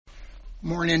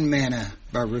Morning Manna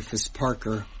by Rufus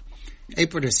Parker,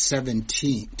 April the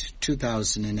 17th,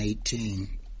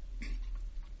 2018.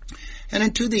 And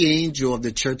unto the angel of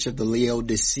the church of the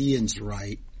Laodiceans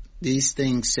write, These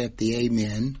things saith the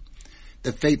Amen,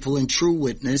 the faithful and true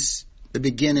witness, the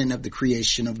beginning of the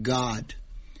creation of God.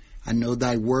 I know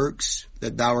thy works,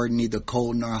 that thou art neither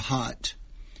cold nor hot.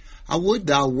 I would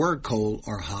thou were cold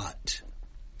or hot.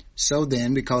 So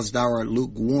then, because thou art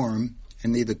lukewarm,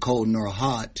 and neither cold nor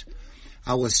hot,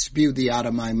 I will spew thee out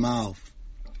of my mouth.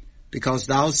 Because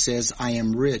thou sayest, I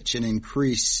am rich and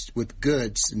increased with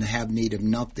goods, and have need of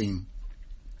nothing.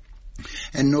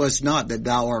 And knowest not that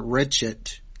thou art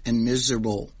wretched, and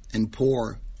miserable, and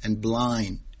poor, and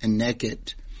blind, and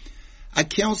naked. I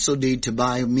counsel thee to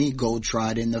buy of me gold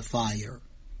tried in the fire,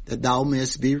 that thou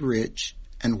mayest be rich,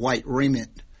 and white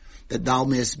raiment, that thou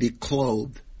mayest be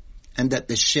clothed, and that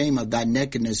the shame of thy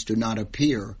nakedness do not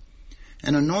appear.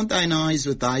 And anoint thine eyes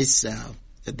with eye salve,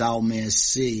 that thou mayest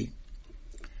see.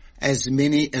 As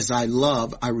many as I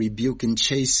love, I rebuke and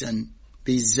chasten.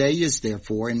 Be zealous,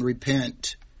 therefore, and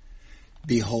repent.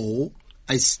 Behold,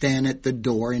 I stand at the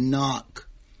door and knock.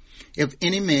 If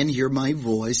any man hear my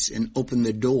voice and open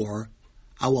the door,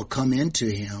 I will come into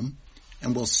him,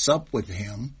 and will sup with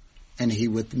him, and he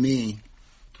with me.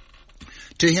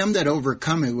 To him that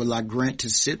overcometh will I grant to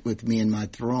sit with me in my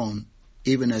throne,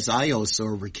 even as I also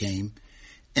overcame,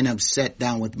 and am set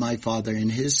down with my Father in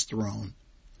his throne.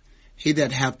 He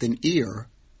that hath an ear,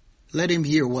 let him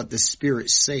hear what the Spirit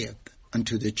saith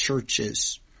unto the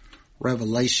churches.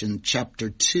 Revelation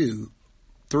chapter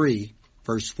 3,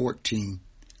 verse 14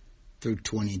 through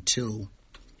 22.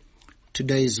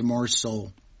 Today's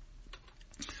morsel.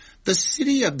 The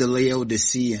city of the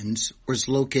Laodiceans was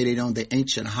located on the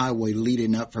ancient highway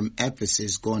leading up from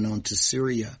Ephesus going on to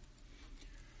Syria.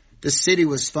 The city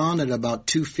was founded about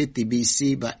 250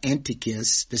 BC by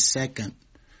Antiochus II,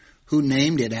 who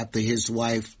named it after his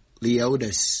wife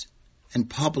Leotis, and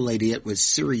populated it with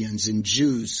Syrians and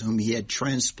Jews whom he had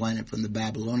transplanted from the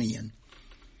Babylonian.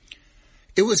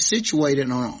 It was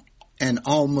situated on an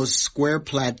almost square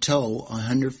plateau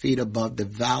 100 feet above the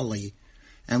valley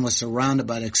and was surrounded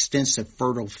by extensive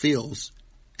fertile fields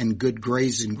and good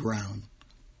grazing ground.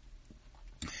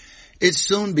 It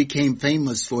soon became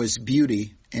famous for its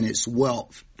beauty and its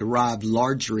wealth, derived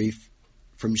largely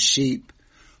from sheep,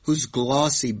 whose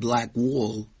glossy black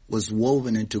wool was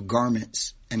woven into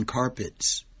garments and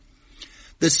carpets.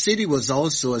 The city was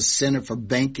also a center for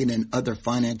banking and other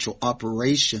financial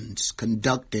operations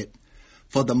conducted,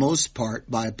 for the most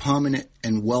part, by a prominent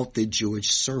and wealthy Jewish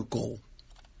circle.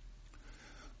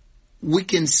 We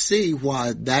can see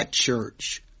why that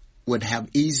church would have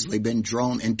easily been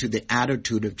drawn into the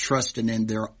attitude of trusting in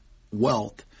their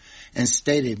wealth and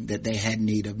stated that they had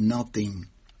need of nothing.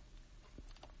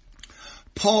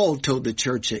 Paul told the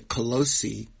church at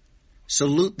Colossae,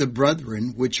 Salute the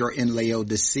brethren which are in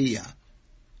Laodicea,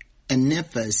 and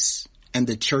Nymphas, and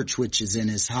the church which is in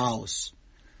his house.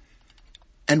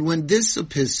 And when this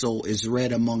epistle is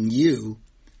read among you,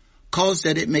 cause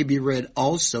that it may be read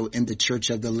also in the church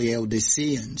of the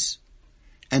Laodiceans,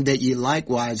 and that ye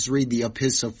likewise read the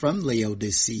epistle from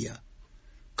Laodicea,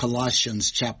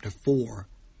 Colossians chapter 4,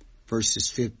 verses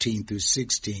 15 through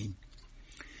 16.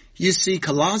 You see,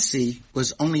 Colossae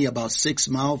was only about 6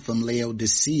 miles from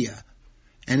Laodicea,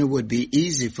 and it would be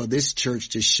easy for this church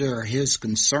to share his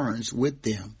concerns with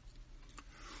them.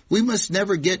 We must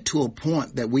never get to a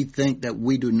point that we think that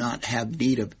we do not have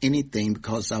need of anything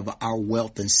because of our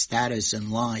wealth and status in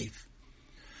life.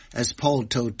 As Paul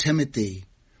told Timothy,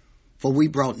 for we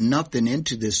brought nothing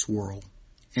into this world,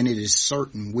 and it is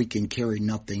certain we can carry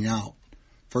nothing out.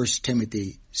 1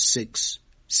 Timothy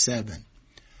 6:7.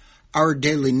 Our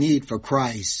daily need for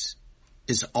Christ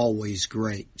is always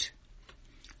great.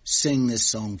 Sing this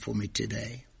song for me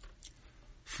today.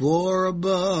 For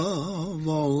above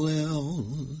all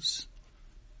else,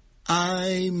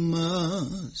 I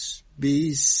must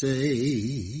be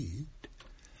saved.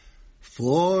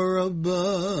 For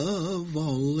above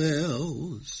all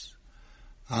else,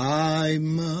 I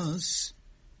must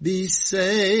be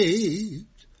saved.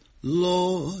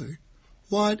 Lord,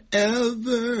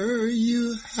 whatever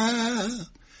you have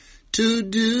to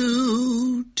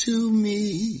do to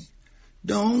me,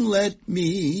 don't let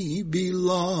me be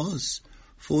lost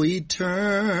for eternity.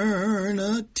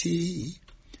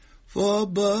 For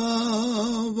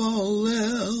above all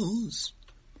else,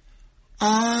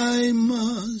 I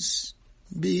must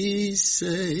be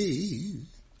saved.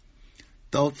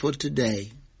 Thought for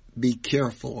today, be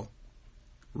careful.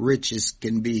 Riches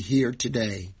can be here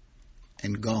today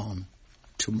and gone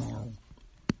tomorrow.